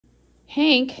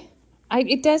Hank,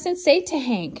 it doesn't say to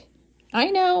Hank. I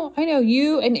know.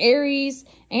 You and Aries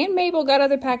and Mabel got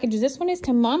other packages. This one is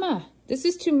to Mama. This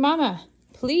is to Mama.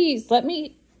 Please,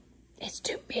 it's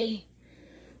to me.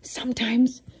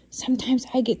 Sometimes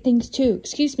I get things too.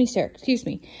 Excuse me, sir. Excuse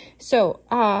me. So,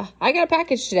 I got a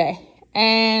package today.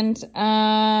 And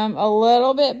a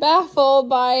little bit baffled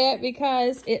by it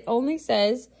because it only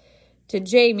says to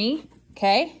Jamie.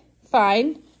 Okay,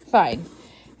 fine.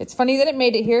 It's funny that it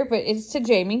made it here, but it's to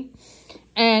Jamie.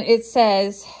 And it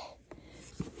says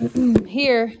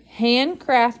here,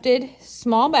 handcrafted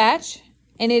small batch.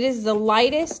 And it is the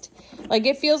lightest. Like,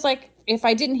 it feels like if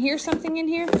I didn't hear something in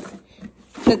here,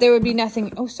 that there would be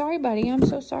nothing. Oh, sorry, buddy. I'm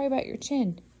so sorry about your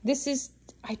chin.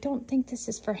 I don't think this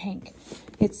is for Hank.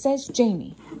 It says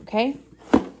Jamie, okay?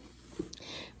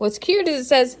 What's cute is it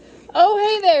says, oh,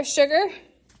 hey there, sugar.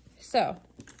 So,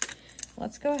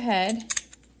 let's go ahead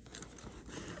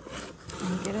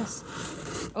and get us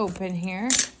open here.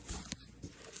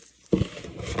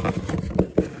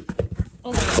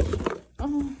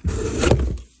 Oh.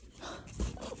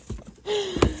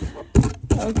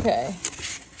 Okay.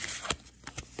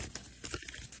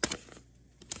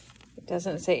 It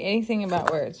doesn't say anything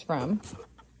about where it's from.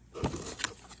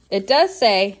 It does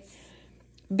say,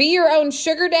 be your own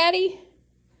sugar daddy.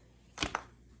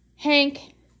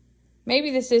 Hank, maybe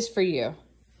this is for you.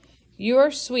 You are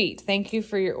sweet. Thank you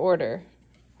for your order.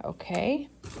 Okay.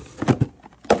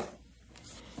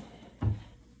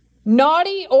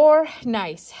 Naughty or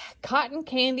nice? Cotton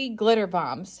candy glitter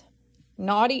bombs.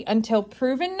 Naughty until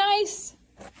proven nice?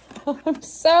 I'm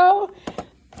so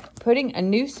putting a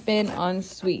new spin on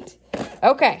sweet.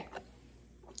 Okay.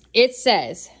 It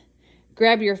says,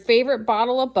 grab your favorite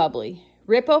bottle of bubbly,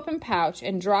 rip open pouch,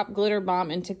 and drop glitter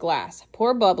bomb into glass.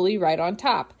 Pour bubbly right on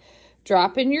top.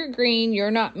 Drop in your green,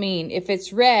 you're not mean. If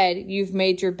it's red, you've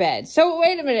made your bed. So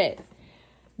wait a minute.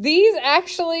 These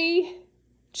actually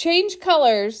change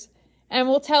colors and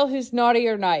will tell who's naughty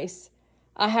or nice.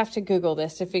 I have to Google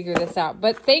this to figure this out.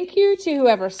 But thank you to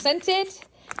whoever sent it.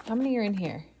 How many are in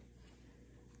here?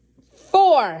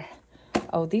 4.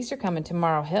 Oh, these are coming to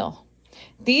Morrow Hill.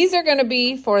 These are going to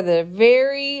be for the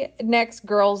very next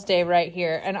Girls' Day right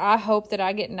here. And I hope that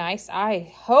I get nice.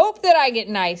 I hope that I get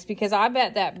nice because I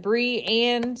bet that Bree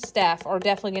and Steph are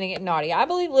definitely going to get naughty. I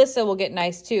believe Lissa will get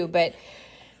nice too. But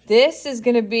this is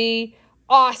going to be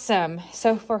awesome.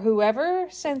 So for whoever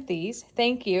sent these,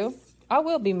 thank you. I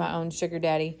will be my own sugar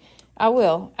daddy. I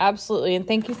will. Absolutely. And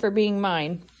thank you for being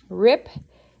mine. Rip,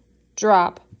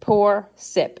 drop, pour,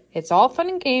 sip. It's all fun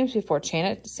and games before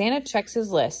Santa checks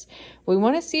his list. We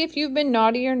want to see if you've been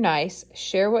naughty or nice.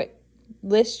 Share what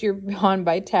list you're on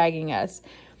by tagging us.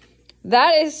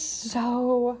 That is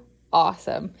so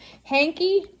awesome.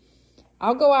 Hanky,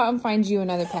 I'll go out and find you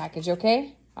another package,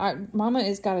 okay? Mama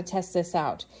has got to test this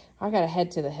out. I got to head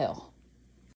to the hill.